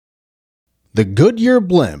The Goodyear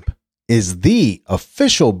blimp is the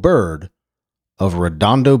official bird of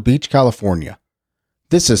Redondo Beach, California.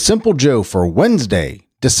 This is Simple Joe for Wednesday,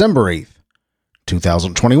 December 8th,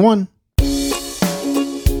 2021.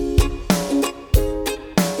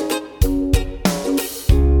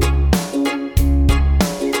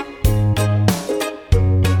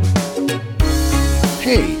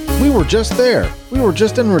 Hey, we were just there. We were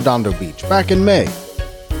just in Redondo Beach back in May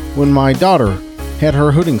when my daughter had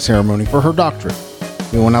her hooding ceremony for her doctorate.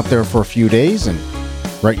 We went out there for a few days and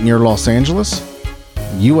right near Los Angeles,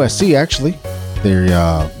 USC actually,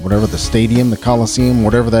 whatever the stadium, the Coliseum,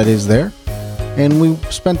 whatever that is there. And we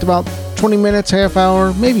spent about 20 minutes, half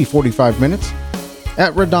hour, maybe 45 minutes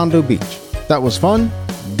at Redondo Beach. That was fun.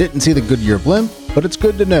 Didn't see the Goodyear blimp, but it's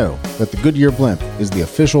good to know that the Goodyear blimp is the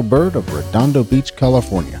official bird of Redondo Beach,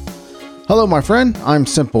 California. Hello, my friend. I'm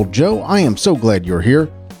Simple Joe. I am so glad you're here.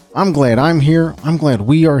 I'm glad I'm here. I'm glad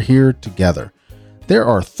we are here together. There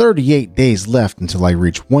are 38 days left until I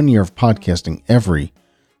reach 1 year of podcasting every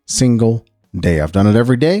single day. I've done it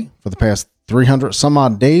every day for the past 300 some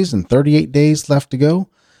odd days and 38 days left to go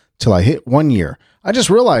till I hit 1 year. I just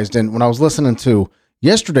realized when I was listening to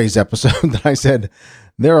yesterday's episode that I said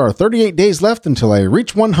there are 38 days left until I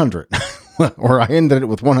reach 100 or I ended it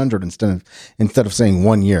with 100 instead of saying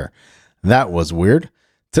 1 year. That was weird.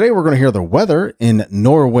 Today we're going to hear the weather in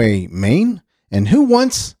Norway, Maine, and who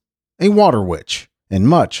wants a water witch, and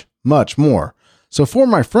much, much more. So for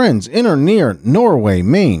my friends in or near Norway,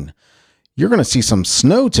 Maine, you're going to see some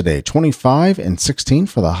snow today, 25 and 16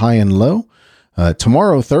 for the high and low.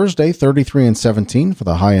 Tomorrow, Thursday, 33 and 17 for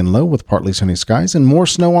the high and low with partly sunny skies, and more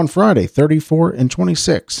snow on Friday, 34 and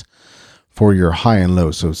 26 for your high and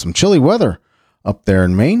low. So some chilly weather up there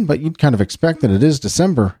in Maine, but you'd kind of expect that it is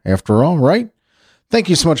December after all, right? Thank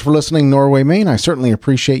you so much for listening, Norway, Maine. I certainly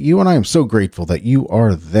appreciate you, and I am so grateful that you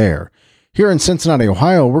are there. Here in Cincinnati,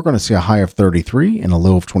 Ohio, we're going to see a high of 33 and a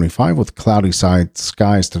low of 25 with cloudy side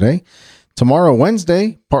skies today. Tomorrow,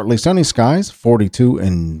 Wednesday, partly sunny skies, 42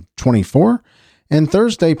 and 24. And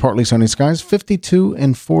Thursday, partly sunny skies, 52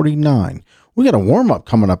 and 49. We got a warm-up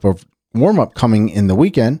coming in the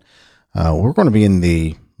weekend. We're going to be in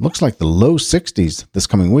looks like the low 60s this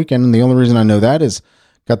coming weekend. And the only reason I know that is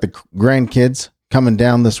got the grandkids coming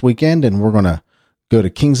down this weekend, and we're going to go to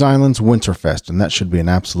Kings Island's Winterfest, and that should be an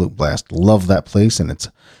absolute blast. Love that place, and it's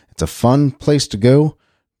a fun place to go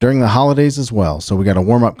during the holidays as well. So we got a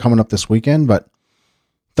warm-up coming up this weekend, but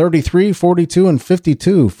 33, 42, and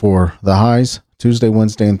 52 for the highs Tuesday,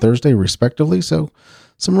 Wednesday, and Thursday, respectively. So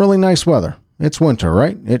some really nice weather. It's winter,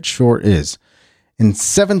 right? It sure is. In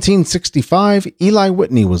 1765, Eli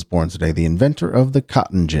Whitney was born today, the inventor of the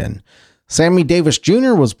cotton gin. Sammy Davis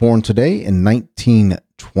Jr. was born today in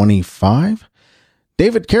 1925.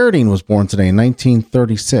 David Carradine was born today in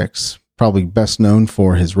 1936, probably best known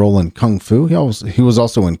for his role in Kung Fu. He was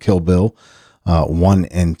also in Kill Bill 1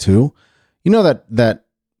 and 2. You know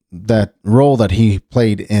that role that he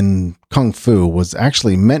played in Kung Fu was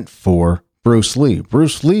actually meant for Bruce Lee.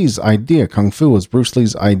 Bruce Lee's idea, Kung Fu was Bruce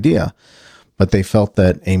Lee's idea, but they felt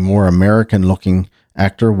that a more American-looking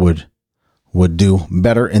actor would do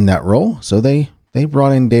better in that role, so they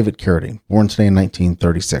brought in David Carradine, born today in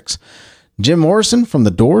 1936. Jim Morrison from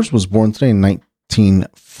The Doors was born today in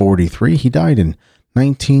 1943. He died in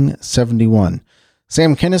 1971.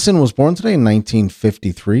 Sam Kinison was born today in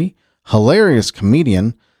 1953. Hilarious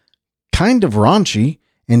comedian, kind of raunchy.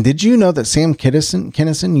 And did you know that Sam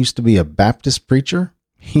Kinison used to be a Baptist preacher?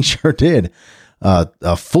 He sure did.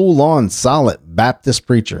 A full-on solid Baptist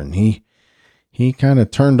preacher, and he kind of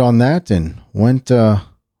turned on that and went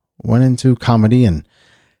into comedy, and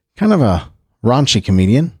kind of a raunchy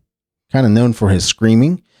comedian, kind of known for his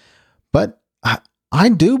screaming. But I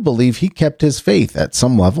do believe he kept his faith at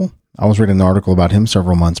some level. I was reading an article about him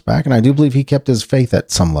several months back, and I do believe he kept his faith at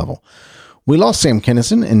some level. We lost Sam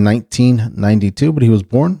Kinison in 1992, but he was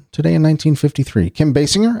born today in 1953. Kim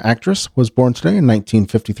Basinger, actress, was born today in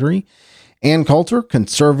 1953. Ann Coulter,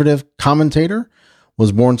 conservative commentator,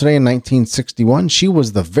 was born today in 1961. She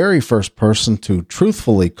was the very first person to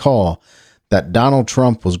truthfully call that Donald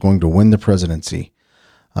Trump was going to win the presidency.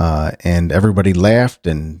 And everybody laughed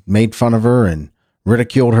and made fun of her and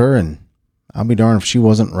ridiculed her, and I'll be darned if she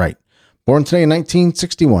wasn't right. Born today in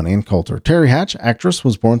 1961, Ann Coulter. Terry Hatch, actress,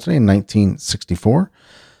 was born today in 1964.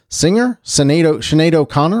 Singer, Sinead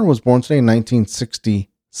O'Connor, was born today in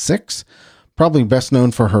 1966. Probably best known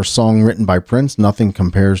for her song written by Prince, Nothing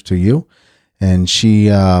Compares to You. And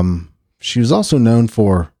she was also known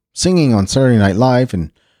for singing on Saturday Night Live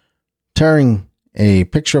and tearing a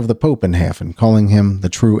picture of the Pope in half and calling him the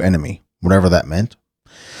true enemy, whatever that meant.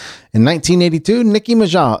 In 1982, Nicki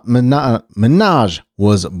Minaj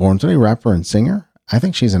was born today, rapper and singer. I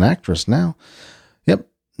think she's an actress now. Yep.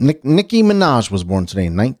 Nicki Minaj was born today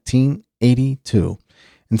in 1982.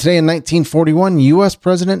 And today in 1941, U.S.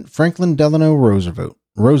 President Franklin Delano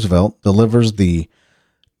Roosevelt delivers the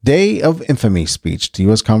Day of Infamy speech to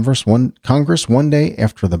U.S. Congress one day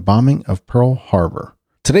after the bombing of Pearl Harbor.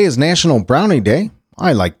 Today is National Brownie Day.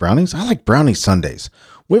 I like brownies. I like brownie sundaes.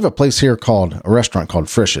 We have a place here a restaurant called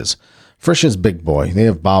Frisch's. Frisch's Big Boy. They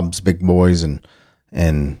have Bob's Big Boys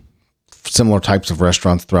and similar types of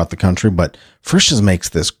restaurants throughout the country, but Frisch's makes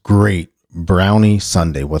this great brownie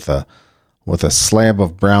sundae with a slab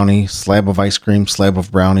of brownie, slab of ice cream, slab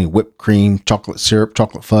of brownie, whipped cream, chocolate syrup,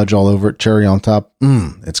 chocolate fudge all over it, cherry on top.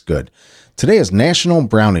 It's good. Today is National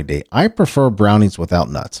Brownie Day. I prefer brownies without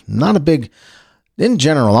nuts. In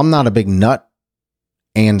general, I'm not a big nut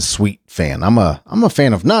and sweet fan. I'm a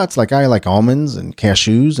fan of nuts. I like almonds and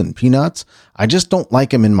cashews and peanuts. I just don't like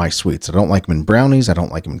them in my sweets. I don't like them in brownies. I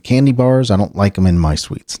don't like them in candy bars. I don't like them in my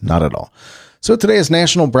sweets. Not at all. So today is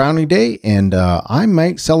National Brownie Day, and I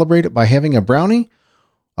might celebrate it by having a brownie,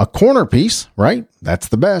 a corner piece, right? That's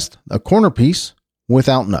the best. A corner piece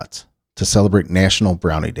without nuts to celebrate National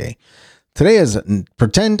Brownie Day. Today is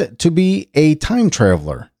Pretend to be a Time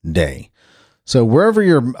Traveler Day. So wherever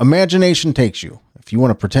your imagination takes you, if you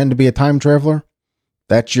want to pretend to be a time traveler,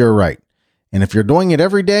 that's your right. And if you're doing it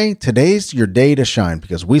every day, today's your day to shine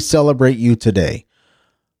because we celebrate you today.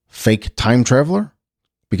 Fake time traveler,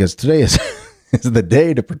 because today is the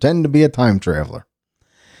day to pretend to be a time traveler.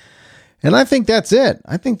 And I think that's it.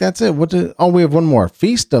 We have one more.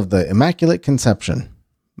 Feast of the Immaculate Conception.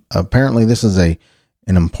 Apparently this is an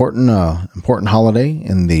important holiday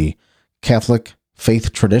in the Catholic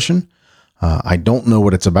faith tradition. I don't know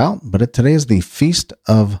what it's about, but today is the Feast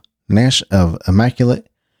of Immaculate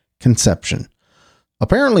Conception.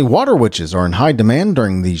 Apparently, water witches are in high demand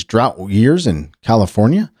during these drought years in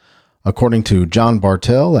California, according to John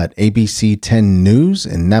Bartell at ABC 10 News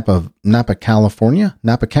in Napa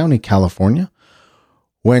County, California.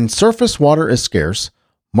 When surface water is scarce,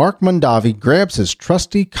 Mark Mondavi grabs his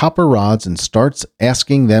trusty copper rods and starts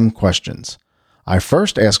asking them questions. I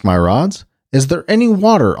first ask my rods, is there any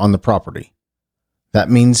water on the property? That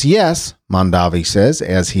means yes, Mondavi says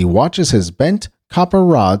as he watches his bent copper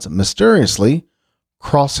rods mysteriously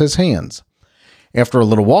cross his hands. After a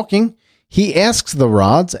little walking, he asks the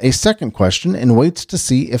rods a second question and waits to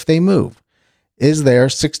see if they move. Is there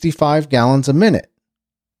 65 gallons a minute?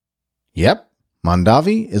 Yep,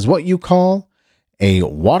 Mondavi is what you call a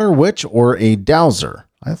water witch or a dowser.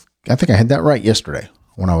 I think I had that right yesterday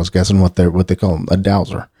when I was guessing what they call them, a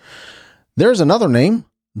dowser. There's another name,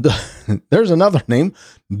 doodle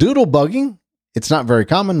bugging. It's not very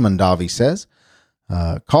common, Mondavi says.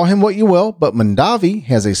 Call him what you will, but Mondavi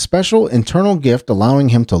has a special internal gift allowing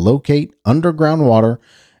him to locate underground water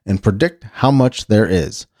and predict how much there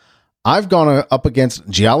is. I've gone up against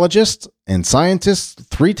geologists and scientists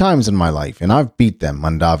 3 times in my life, and I've beat them,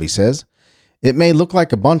 Mondavi says. It may look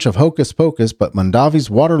like a bunch of hocus pocus, but Mondavi's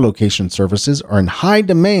water location services are in high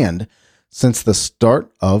demand since the start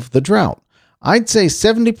of the drought. I'd say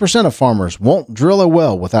 70% of farmers won't drill a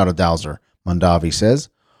well without a dowser, Mondavi says.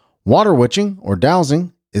 Water witching, or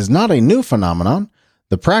dowsing, is not a new phenomenon.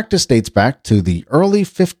 The practice dates back to the early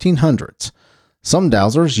 1500s. Some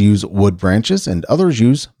dowsers use wood branches and others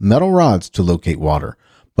use metal rods to locate water.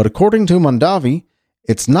 But according to Mondavi,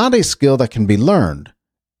 it's not a skill that can be learned.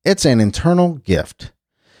 It's an internal gift.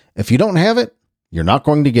 If you don't have it, you're not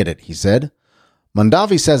going to get it, he said.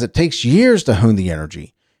 Mondavi says it takes years to hone the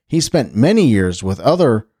energy. He spent many years with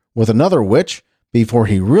another witch before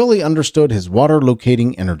he really understood his water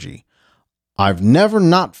locating energy. I've never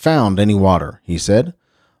not found any water, he said.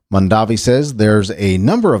 Mondavi says there's a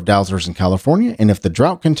number of dowsers in California, and if the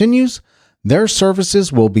drought continues, their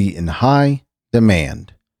services will be in high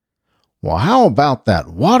demand. Well, how about that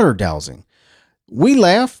water dowsing? We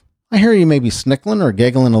laugh. I hear you maybe snickling or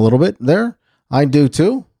giggling a little bit there. I do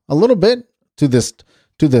too, a little bit to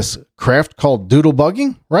this craft called doodle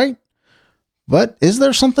bugging, right? But is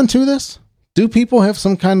there something to this? Do people have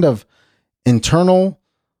some kind of internal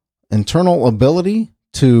ability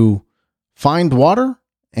to find water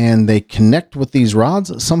and they connect with these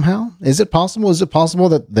rods somehow? Is it possible? Is it possible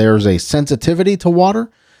that there's a sensitivity to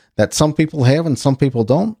water that some people have and some people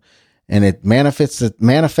don't? And it manifests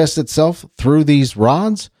itself through these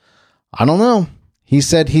rods? I don't know. He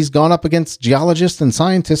said he's gone up against geologists and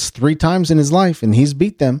scientists 3 times in his life, and he's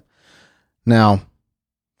beat them. Now,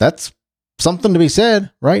 that's something to be said,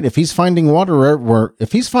 right? If he's finding water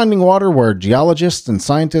where geologists and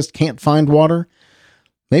scientists can't find water,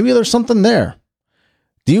 maybe there's something there.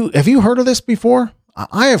 Have you heard of this before?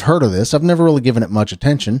 I have heard of this. I've never really given it much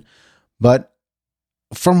attention, but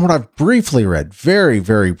from what I've briefly read, very,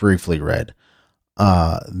 very briefly read,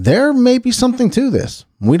 there may be something to this.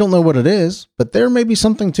 We don't know what it is, but there may be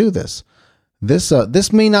something to this.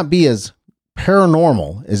 This may not be as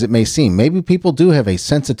paranormal as it may seem. Maybe people do have a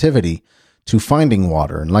sensitivity to finding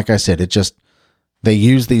water. And like I said, they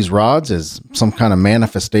use these rods as some kind of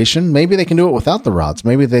manifestation. Maybe they can do it without the rods.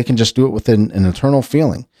 Maybe they can just do it with an internal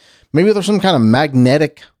feeling. Maybe there's some kind of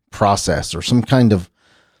magnetic process or some kind of,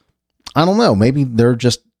 I don't know. Maybe they're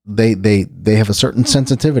just, they have a certain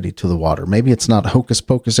sensitivity to the water. Maybe it's not hocus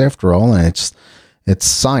pocus after all, and it's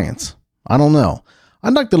science. I don't know.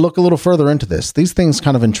 I'd like to look a little further into this. These things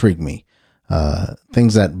kind of intrigue me.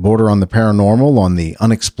 Things that border on the paranormal, on the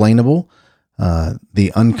unexplainable,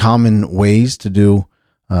 the uncommon ways to do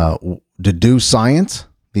science,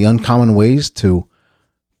 the uncommon ways to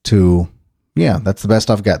yeah, that's the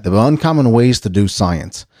best I've got. The uncommon ways to do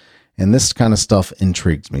science. And this kind of stuff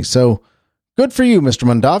intrigues me. So good for you, Mr.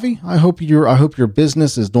 Mondavi. I hope your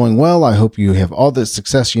business is doing well. I hope you have all the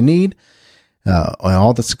success you need,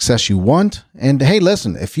 all the success you want. And hey,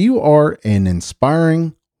 listen, if you are an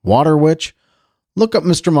inspiring water witch, look up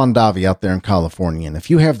Mr. Mondavi out there in California. And if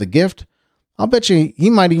you have the gift, I'll bet you he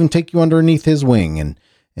might even take you underneath his wing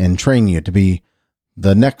and train you to be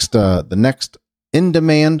the next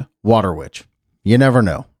in-demand water witch. You never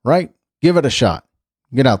know, right? Give it a shot.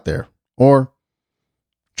 Get out there or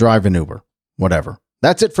drive an Uber, whatever.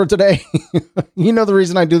 That's it for today. You know the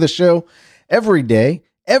reason I do this show every day,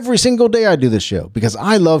 every single day I do this show, because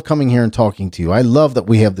I love coming here and talking to you. I love that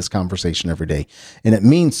we have this conversation every day, and it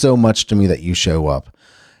means so much to me that you show up.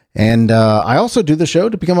 And I also do the show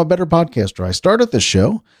to become a better podcaster. I started this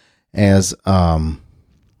show as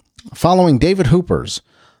following David Hooper's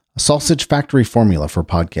Sausage Factory formula for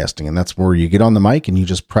podcasting. And that's where you get on the mic and you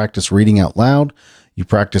just practice reading out loud. You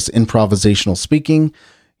practice improvisational speaking.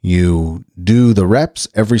 You do the reps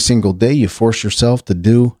every single day. You force yourself to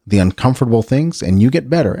do the uncomfortable things and you get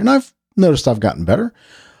better. And I've noticed I've gotten better.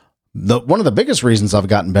 One of the biggest reasons I've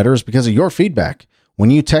gotten better is because of your feedback.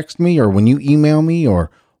 When you text me or when you email me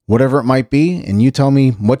or whatever it might be, and you tell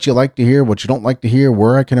me what you like to hear, what you don't like to hear,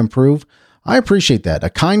 where I can improve, I appreciate that. A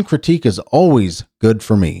kind critique is always good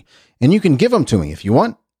for me. And you can give them to me if you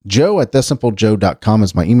want. Joe@thesimplejoe.com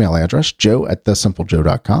is my email address.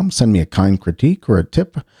 Joe@thesimplejoe.com. Send me a kind critique or a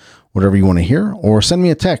tip, whatever you want to hear, or send me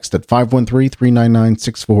a text at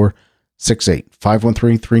 513-399-6468.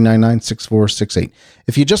 513-399-6468.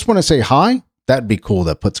 If you just want to say hi, that'd be cool.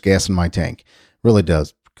 That puts gas in my tank. Really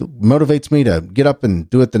does. Motivates me to get up and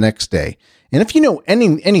do it the next day. And if you know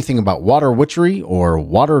anything about water witchery or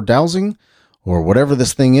water dowsing or whatever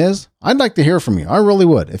this thing is, I'd like to hear from you. I really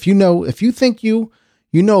would. If you think you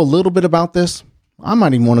know a little bit about this, I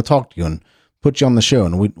might even want to talk to you and put you on the show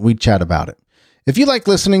and we'd chat about it. If you like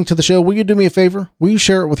listening to the show, will you do me a favor? Will you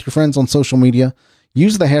share it with your friends on social media?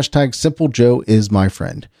 Use the hashtag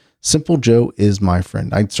 #SimpleJoeIsMyFriend. Simple Joe is my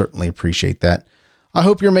friend. I'd certainly appreciate that. I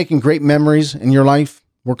hope you're making great memories in your life.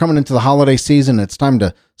 We're coming into the holiday season. It's time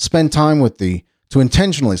to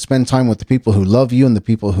intentionally spend time with the people who love you and the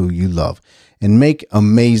people who you love and make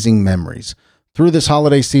amazing memories. Through this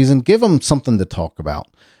holiday season, give them something to talk about.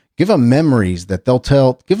 Give them memories that they'll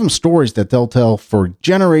tell, give them stories that they'll tell for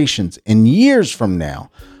generations and years from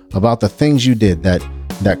now about the things you did that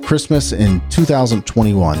Christmas in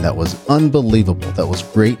 2021 that was unbelievable, that was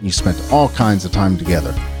great, and you spent all kinds of time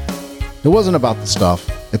together. It wasn't about the stuff,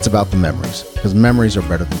 it's about the memories, because memories are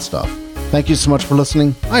better than stuff. Thank you so much for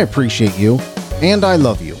listening. I appreciate you, and I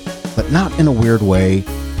love you, but not in a weird way.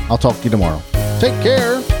 I'll talk to you tomorrow. Take care.